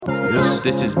Lewis.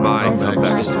 This is my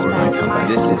comeback.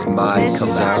 This is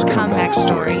my comeback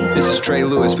story. This is Trey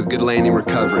Lewis with Good Landing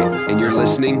Recovery, and you're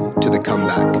listening to The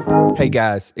Comeback. Hey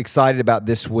guys, excited about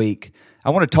this week. I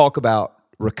want to talk about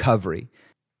recovery.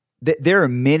 There are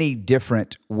many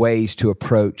different ways to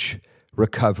approach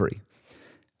recovery.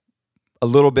 A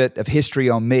little bit of history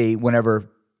on me whenever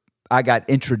I got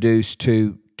introduced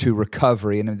to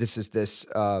recovery, and this is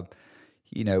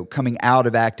coming out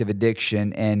of active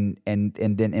addiction and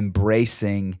then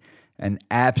embracing an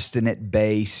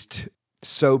abstinent-based,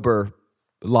 sober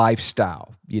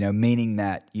lifestyle, meaning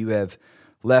that you have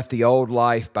left the old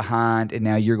life behind and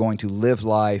now you're going to live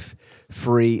life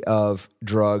free of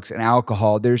drugs and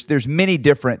alcohol. There's many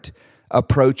different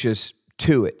approaches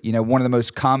to it. One of the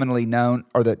most commonly known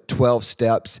are the 12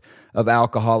 steps of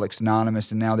Alcoholics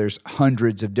Anonymous, and now there's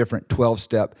hundreds of different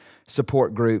 12-step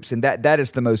support groups, and that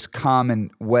is the most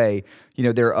common way.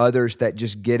 There are others that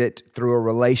just get it through a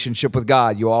relationship with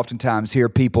God. You oftentimes hear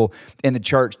people in the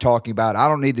church talking about, I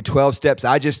don't need the 12 steps,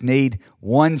 I just need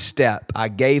one step. I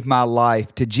gave my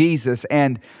life to Jesus,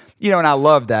 and I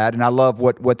love that, and I love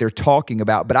what they're talking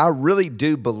about, but I really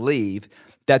do believe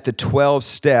that the 12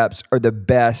 steps are the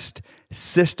best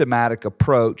systematic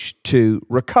approach to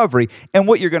recovery. And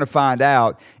what you're going to find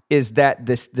out is that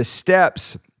the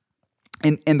steps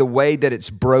in the way that it's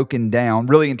broken down,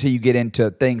 really until you get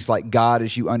into things like God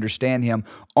as you understand Him,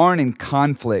 aren't in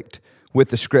conflict with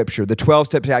the Scripture. The 12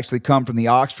 steps actually come from the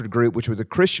Oxford Group, which was a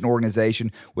Christian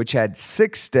organization, which had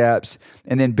 6 steps,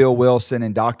 and then Bill Wilson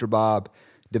and Dr. Bob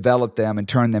developed them and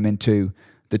turned them into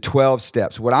the 12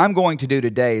 steps. What I'm going to do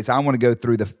today is I want to go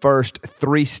through the first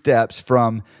 3 steps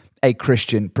from a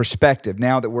Christian perspective.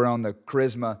 Now that we're on the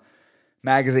Charisma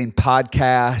Magazine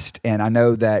podcast, and I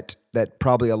know that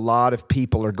probably a lot of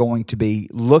people are going to be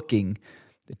looking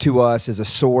to us as a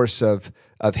source of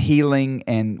healing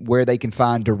and where they can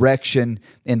find direction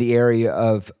in the area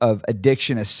of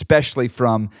addiction, especially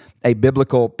from a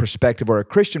biblical perspective or a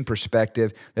Christian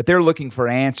perspective, that they're looking for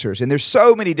answers. And there's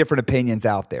so many different opinions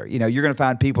out there. You're going to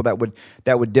find people that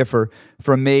would differ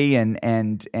from me, and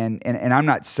I'm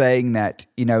not saying that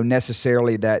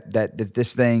necessarily that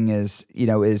this thing is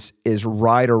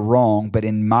right or wrong, but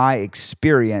in my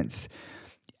experience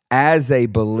as a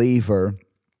believer,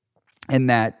 and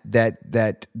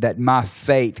that my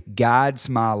faith guides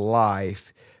my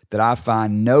life, that I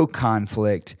find no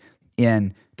conflict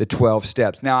in the 12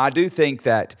 steps. Now, I do think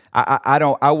that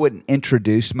I wouldn't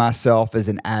introduce myself as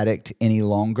an addict any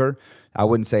longer. I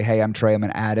wouldn't say, hey, I'm Trey, I'm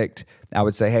an addict. I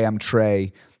would say, hey, I'm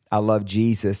Trey, I love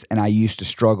Jesus, and I used to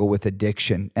struggle with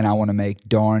addiction, and I want to make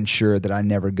darn sure that I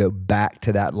never go back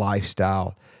to that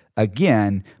lifestyle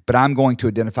again, but I'm going to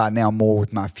identify now more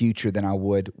with my future than I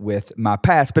would with my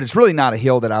past. But it's really not a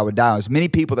hill that I would die on. There's many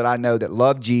people that I know that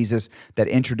love Jesus, that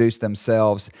introduce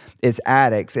themselves as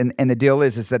addicts, and the deal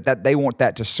is that they want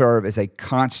that to serve as a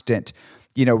constant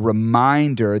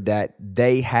reminder that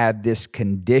they have this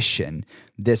condition,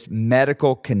 this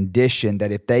medical condition,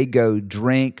 that if they go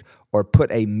drink or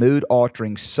put a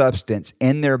mood-altering substance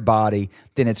in their body,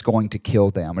 then it's going to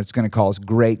kill them. It's going to cause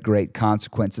great, great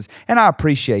consequences. And I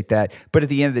appreciate that. But at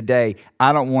the end of the day,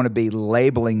 I don't want to be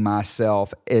labeling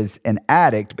myself as an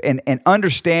addict. And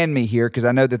understand me here, because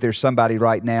I know that there's somebody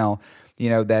right now,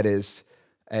 that is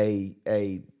a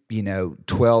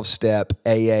 12-step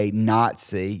AA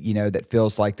Nazi, that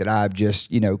feels like that I've just,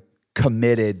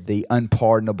 committed the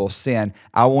unpardonable sin.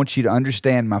 I want you to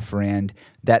understand, my friend,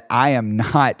 that I am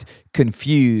not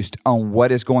confused on what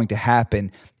is going to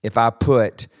happen if I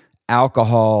put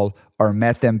alcohol or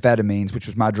methamphetamines, which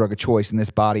was my drug of choice, in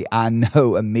this body. I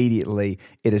know immediately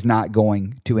it is not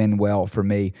going to end well for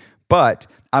me. But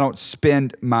I don't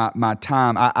spend my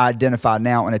time. I identify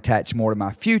now and attach more to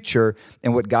my future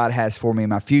and what God has for me in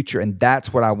my future. And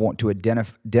that's what I want to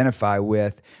identify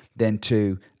with than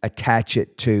to attach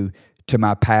it to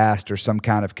my past or some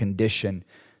kind of condition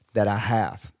that I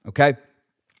have, okay?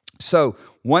 So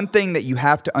one thing that you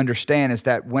have to understand is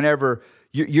that whenever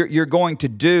you're going to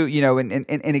do,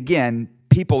 and again,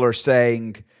 people are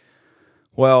saying,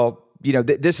 well,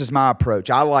 this is my approach.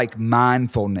 I like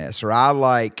mindfulness, or I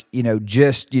like,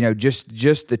 just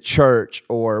the church,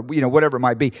 or, whatever it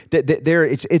might be.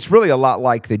 It's really a lot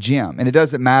like the gym. And it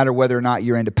doesn't matter whether or not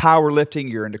you're into powerlifting,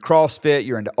 you're into CrossFit,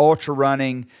 you're into ultra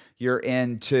running, you're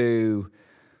into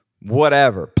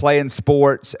whatever, playing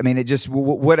sports. I mean, it just,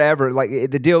 whatever. Like,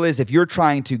 the deal is, if you're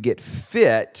trying to get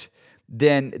fit,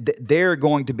 then there are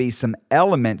going to be some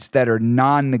elements that are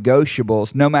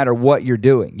non-negotiables no matter what you're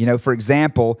doing. For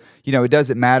example, it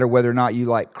doesn't matter whether or not you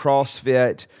like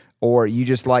CrossFit or you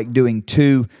just like doing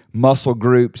 2 muscle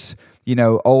groups,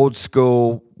 old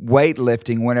school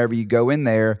weightlifting, whenever you go in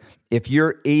there, if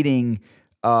you're eating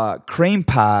cream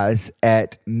pies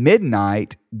at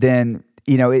midnight, then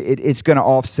it's going to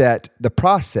offset the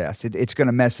process. It's going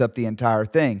to mess up the entire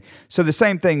thing. So the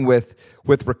same thing with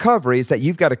recovery is that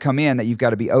you've got to come in, that you've got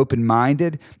to be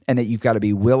open-minded, and that you've got to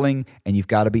be willing, and you've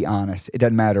got to be honest. It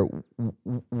doesn't matter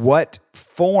what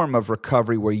form of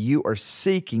recovery where you are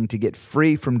seeking to get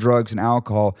free from drugs and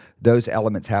alcohol, those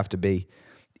elements have to be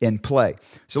in play.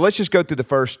 So let's just go through the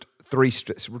first three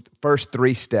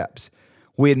steps.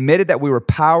 We admitted that we were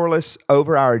powerless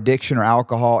over our addiction or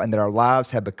alcohol and that our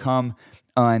lives had become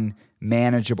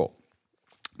unmanageable.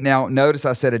 Now, notice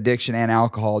I said addiction and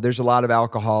alcohol. There's a lot of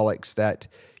alcoholics that,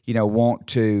 want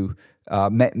to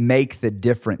make the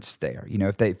difference there.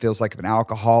 If it feels like if an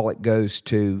alcoholic goes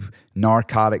to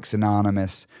Narcotics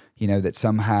Anonymous, that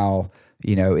somehow,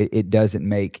 it doesn't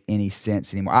make any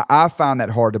sense anymore. I found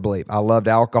that hard to believe. I loved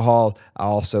alcohol. I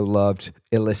also loved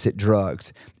illicit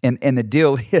drugs. And the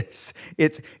deal is,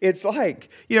 it's like,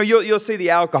 you'll see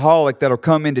the alcoholic that'll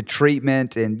come into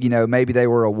treatment and, maybe they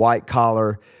were a white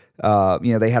collar,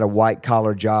 they had a white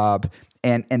collar job.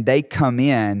 And they come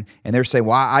in and they're saying,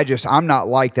 well, I'm not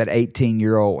like that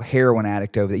 18-year-old heroin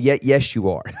addict over there. Yes, you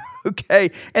are. Okay.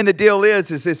 And the deal is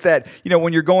that,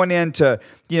 when you're going in to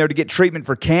get treatment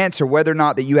for cancer, whether or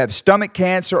not that you have stomach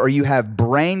cancer or you have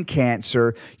brain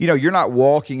cancer, you're not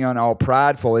walking on all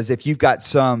prideful as if you've got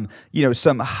some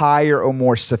higher or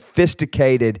more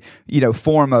sophisticated,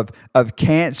 form of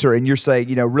cancer. And you're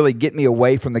saying, really get me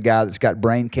away from the guy that's got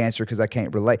brain cancer because I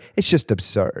can't relate. It's just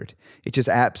absurd. It's just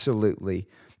absolutely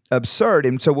absurd.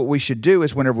 And so what we should do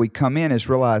is whenever we come in is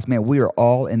realize, man, we are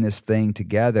all in this thing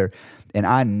together. And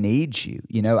I need you.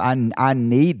 I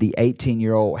need the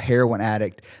 18-year-old heroin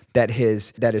addict that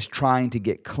is trying to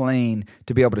get clean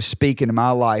to be able to speak into my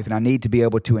life, and I need to be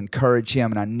able to encourage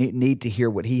him, and I need to hear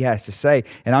what he has to say,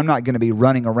 and I'm not going to be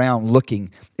running around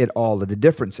looking at all of the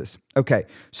differences. Okay,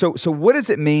 so what does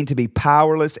it mean to be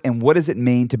powerless, and what does it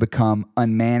mean to become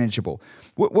unmanageable?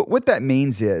 What that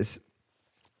means is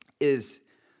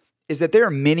that there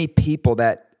are many people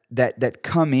that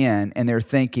come in and they're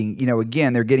thinking,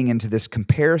 again, they're getting into this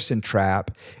comparison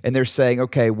trap and they're saying,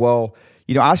 okay, well,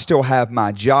 I still have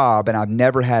my job and I've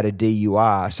never had a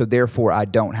DUI, so therefore I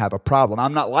don't have a problem.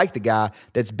 I'm not like the guy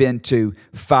that's been to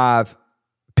 5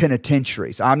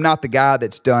 penitentiaries. I'm not the guy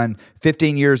that's done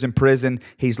 15 years in prison.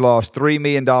 He's lost $3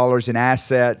 million in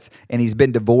assets and he's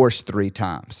been divorced 3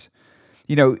 times.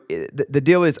 The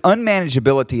deal is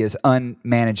unmanageability is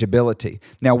unmanageability.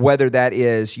 Now, whether that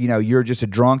is, you're just a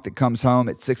drunk that comes home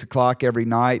at 6 o'clock every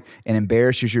night and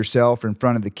embarrasses yourself in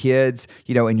front of the kids,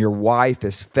 and your wife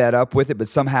is fed up with it, but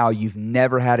somehow you've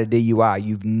never had a DUI.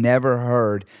 You've never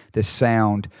heard the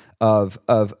sound of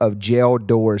jail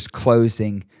doors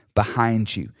closing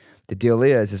behind you. The deal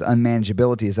is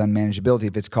unmanageability is unmanageability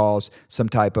if it's caused some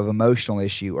type of emotional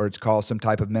issue or it's caused some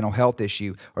type of mental health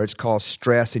issue or it's caused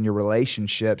stress in your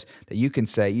relationships that you can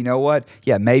say, you know what?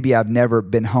 Yeah, maybe I've never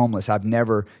been homeless. I've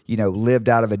never, lived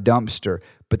out of a dumpster.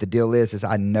 But the deal is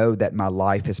I know that my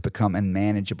life has become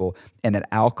unmanageable and that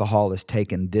alcohol has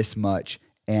taken this much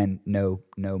and no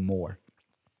more.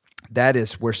 That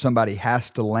is where somebody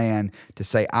has to land to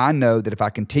say, I know that if I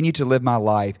continue to live my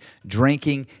life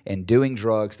drinking and doing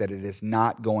drugs, that it is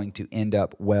not going to end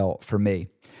up well for me.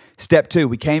 Step 2,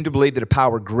 we came to believe that a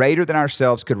power greater than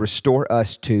ourselves could restore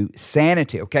us to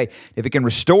sanity. Okay, if it can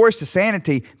restore us to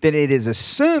sanity, then it is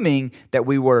assuming that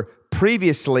we were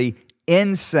previously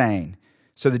insane.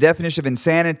 So the definition of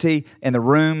insanity in the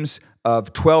rooms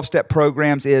of 12-step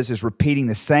programs is repeating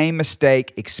the same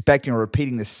mistake, expecting or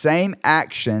repeating the same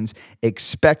actions,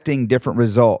 expecting different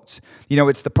results.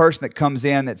 It's the person that comes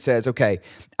in that says, okay,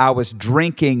 I was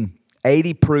drinking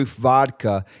 80 proof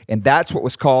vodka, and that's what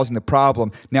was causing the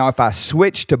problem. Now, if I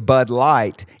switch to Bud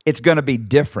Light, it's going to be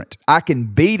different. I can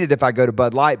beat it if I go to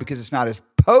Bud Light because it's not as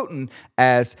potent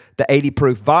as the 80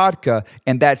 proof vodka,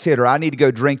 and that's it. Or I need to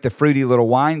go drink the fruity little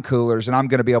wine coolers, and I'm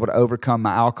going to be able to overcome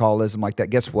my alcoholism like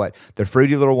that. Guess what? The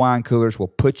fruity little wine coolers will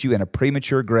put you in a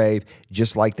premature grave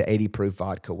like the 80 proof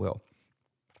vodka will.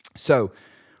 So,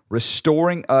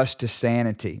 restoring us to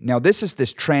sanity. Now, this is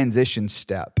this transition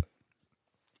step.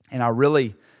 And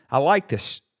I like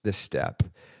this step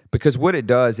because what it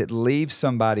does, it leaves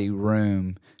somebody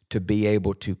room to be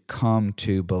able to come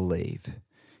to believe.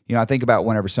 I think about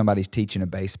whenever somebody's teaching a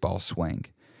baseball swing.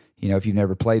 If you've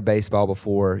never played baseball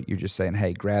before, you're just saying,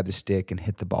 hey, grab the stick and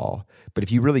hit the ball. But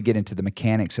if you really get into the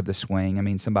mechanics of the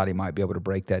swing, somebody might be able to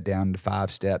break that down into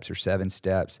 5 steps or 7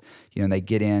 steps. And they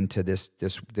get into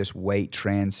this weight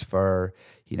transfer,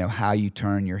 how you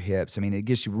turn your hips.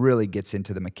 It really gets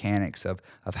into the mechanics of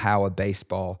how a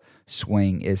baseball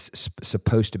swing is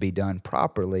supposed to be done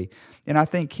properly. And I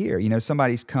think here,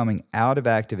 somebody's coming out of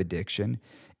active addiction,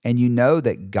 and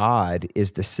that God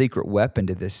is the secret weapon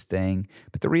to this thing.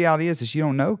 But the reality is you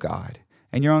don't know God,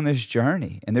 and you're on this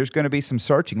journey, and there's going to be some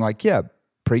searching. Like, yeah,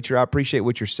 preacher, I appreciate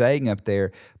what you're saying up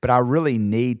there, but I really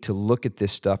need to look at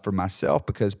this stuff for myself,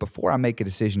 because before I make a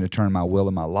decision to turn my will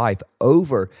and my life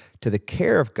over to the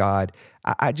care of God,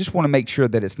 I just want to make sure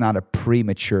that it's not a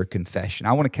premature confession.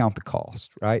 I want to count the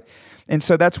cost, right? And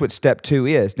so that's what step 2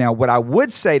 is. Now, what I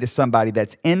would say to somebody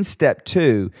that's in step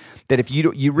 2, that if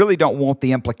you really don't want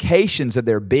the implications of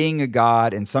there being a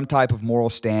God and some type of moral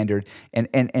standard,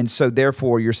 and so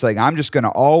therefore you're saying, I'm just going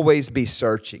to always be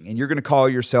searching, and you're going to call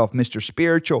yourself Mr.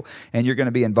 Spiritual, and you're going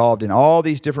to be involved in all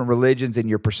these different religions in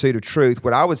your pursuit of truth.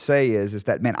 What I would say is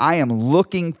that, man, I am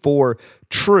looking for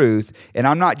truth, and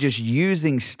I'm not just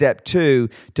using step 2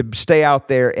 to stay out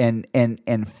there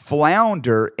and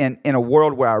flounder in a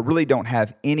world where I really don't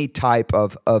have any type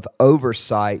of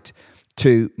oversight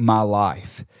to my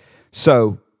life.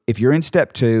 So if you're in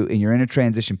step 2 and you're in a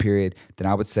transition period, then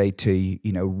I would say to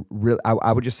you,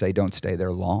 I would just say don't stay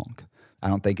there long. I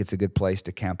don't think it's a good place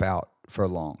to camp out for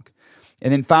long.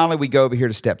 And then finally, we go over here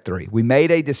to step 3. We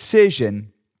made a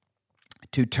decision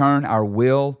to turn our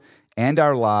will and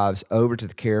our lives over to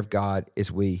the care of God as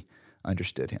we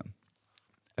understood Him.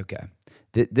 Okay.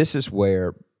 This is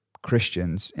where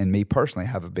Christians, and me personally,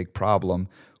 have a big problem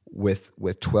with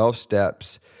 12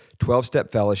 steps,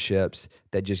 12-step fellowships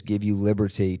that just give you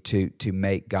liberty to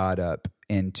make God up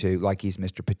into like He's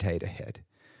Mr. Potato Head.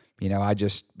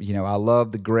 I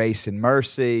love the grace and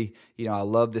mercy. I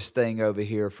love this thing over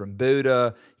here from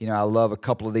Buddha. I love a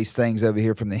couple of these things over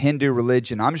here from the Hindu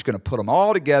religion. I'm just going to put them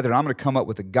all together, and I'm going to come up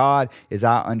with a God as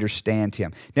I understand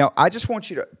Him. Now, I just want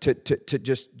you to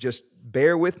just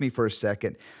bear with me for a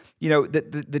second.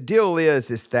 The deal is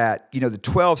that, the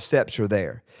 12 steps are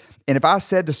there. And if I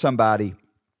said to somebody,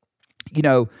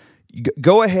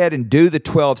 go ahead and do the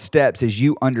 12 steps as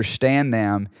you understand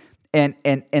them, and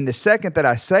the second that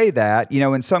I say that,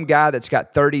 and some guy that's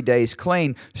got 30 days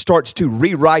clean starts to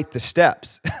rewrite the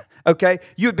steps, okay,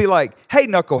 you would be like, hey,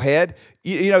 knucklehead,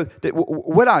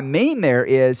 what I mean there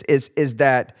is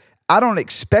that I don't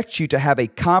expect you to have a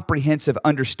comprehensive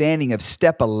understanding of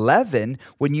step 11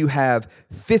 when you have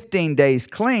 15 days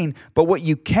clean, but what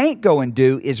you can't go and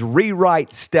do is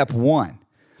rewrite step 1.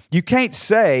 You can't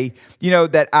say,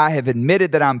 that I have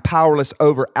admitted that I'm powerless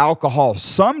over alcohol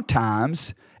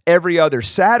sometimes. Every other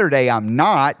Saturday, I'm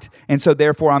not, and so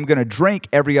therefore I'm going to drink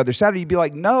every other Saturday. You'd be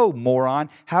like, no, moron.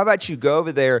 How about you go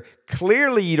over there?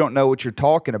 Clearly you don't know what you're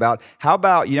talking about. How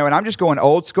about, and I'm just going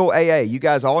old school AA. You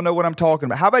guys all know what I'm talking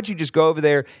about. How about you just go over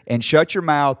there and shut your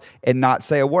mouth and not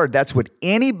say a word? That's what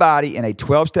anybody in a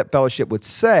 12-step fellowship would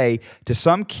say to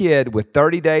some kid with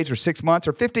 30 days or 6 months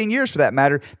or 15 years for that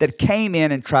matter that came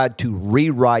in and tried to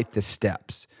rewrite the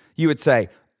steps. You would say,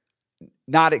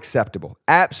 not acceptable.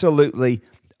 Absolutely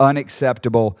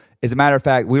unacceptable. As a matter of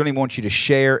fact, we don't even want you to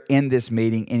share in this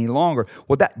meeting any longer.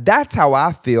 Well, that's how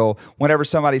I feel whenever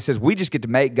somebody says, we just get to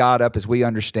make God up as we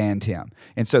understand Him.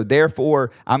 And so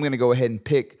therefore, I'm going to go ahead and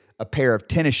pick a pair of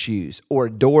tennis shoes or a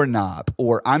doorknob,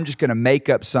 or I'm just going to make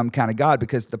up some kind of God,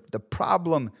 because the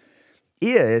problem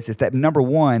is that, number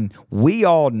one, we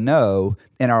all know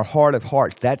in our heart of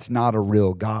hearts that's not a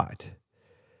real God.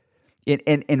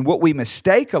 And what we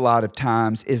mistake a lot of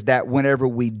times is that whenever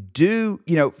we do,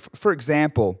 for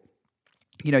example,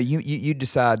 you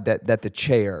decide that the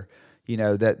chair,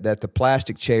 that the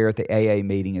plastic chair at the AA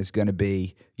meeting is going to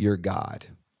be your God,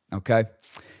 okay?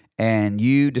 And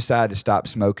you decide to stop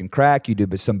smoking crack, you do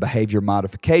some behavior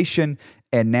modification,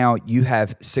 and now you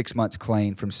have 6 months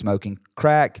clean from smoking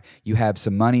crack. You have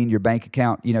some money in your bank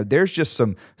account. There's just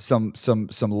some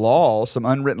laws, some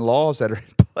unwritten laws that are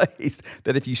in place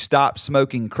that if you stop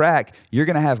smoking crack, you're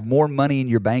going to have more money in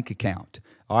your bank account.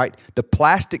 All right? The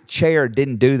plastic chair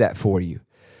didn't do that for you.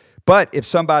 But if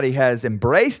somebody has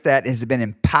embraced that and has been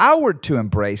empowered to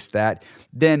embrace that,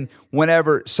 then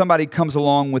whenever somebody comes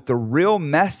along with the real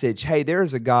message, hey,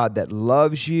 there's a God that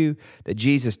loves you, that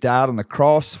Jesus died on the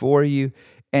cross for you,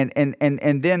 and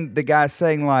then the guy's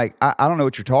saying, like, I don't know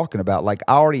what you're talking about. Like,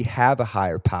 I already have a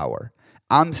higher power.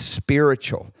 I'm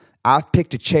spiritual. I've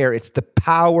picked a chair. It's the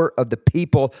power of the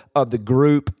people of the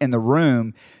group in the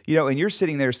room. And you're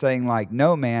sitting there saying like,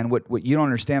 no, man, what you don't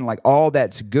understand, like all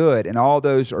that's good and all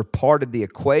those are part of the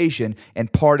equation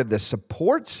and part of the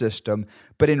support system.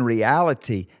 But in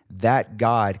reality, that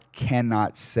God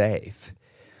cannot save.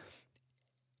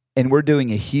 And we're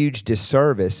doing a huge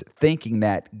disservice thinking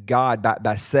that God,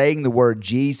 by saying the word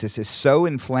Jesus, is so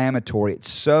inflammatory, it's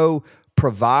so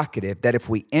provocative that if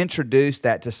we introduce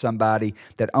that to somebody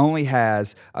that only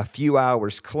has a few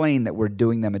hours clean, that we're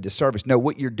doing them a disservice. No,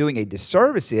 what you're doing a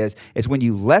disservice is when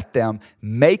you let them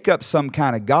make up some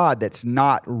kind of God that's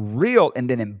not real and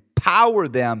then empower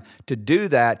them to do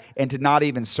that and to not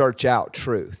even search out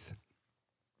truth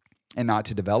and not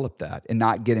to develop that and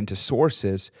not get into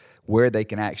sources where they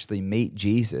can actually meet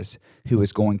Jesus, who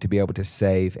is going to be able to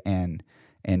save and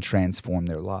transform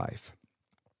their life.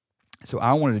 So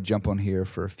I wanted to jump on here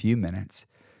for a few minutes,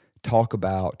 talk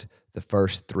about the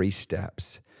first 3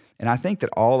 steps. And I think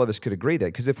that all of us could agree that,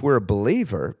 because if we're a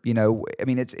believer,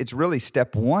 it's really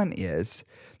step 1 is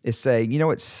saying,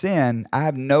 it's sin. I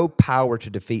have no power to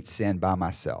defeat sin by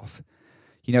myself.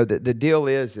 The deal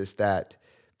is that,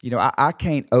 I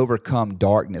can't overcome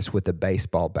darkness with a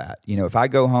baseball bat. If I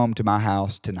go home to my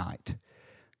house tonight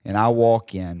and I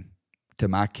walk in to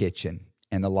my kitchen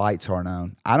and the lights aren't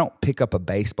on, I don't pick up a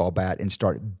baseball bat and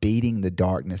start beating the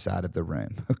darkness out of the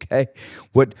room, okay?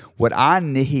 What I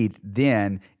need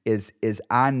then is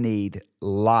I need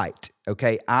light,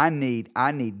 okay? I need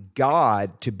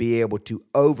God to be able to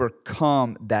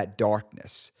overcome that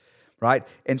darkness, right?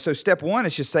 And so step 1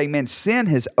 is just saying, man, sin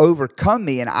has overcome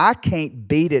me and I can't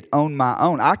beat it on my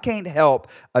own. I can't help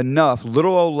enough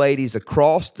little old ladies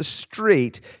across the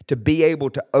street to be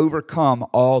able to overcome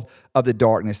all of the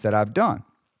darkness that I've done.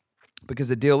 Because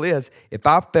the deal is, if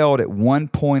I failed at one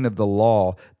point of the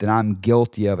law, then I'm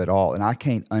guilty of it all, and I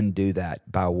can't undo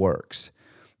that by works,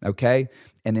 okay?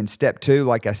 And then step 2,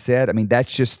 like I said,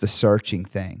 that's just the searching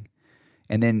thing.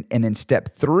 And then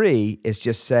step 3 is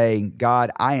just saying,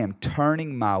 God, I am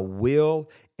turning my will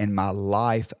and my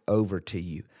life over to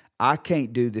you. I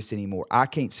can't do this anymore. I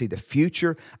can't see the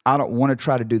future. I don't want to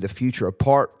try to do the future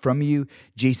apart from you.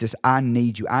 Jesus, I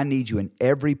need you. I need you in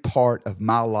every part of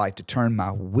my life to turn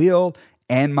my will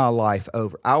and my life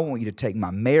over. I want you to take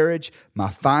my marriage, my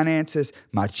finances,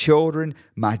 my children,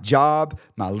 my job,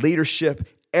 my leadership,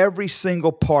 every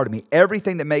single part of me,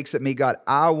 everything that makes it me, God,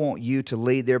 I want you to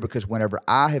lead there, because whenever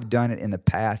I have done it in the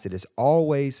past, it has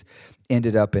always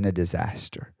ended up in a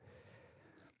disaster.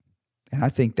 And I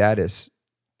think that is,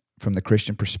 from the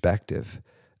Christian perspective,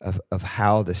 of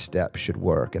how the steps should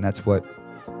work. And that's what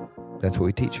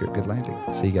we teach here at Good Landing.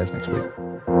 See you guys next week.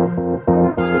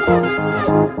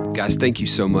 Guys, thank you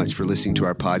so much for listening to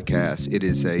our podcast. It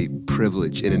is a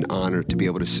privilege and an honor to be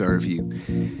able to serve you.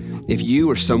 If you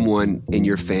or someone in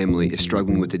your family is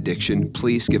struggling with addiction,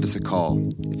 please give us a call.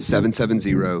 It's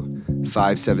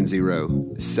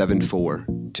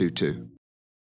 770-570-7422.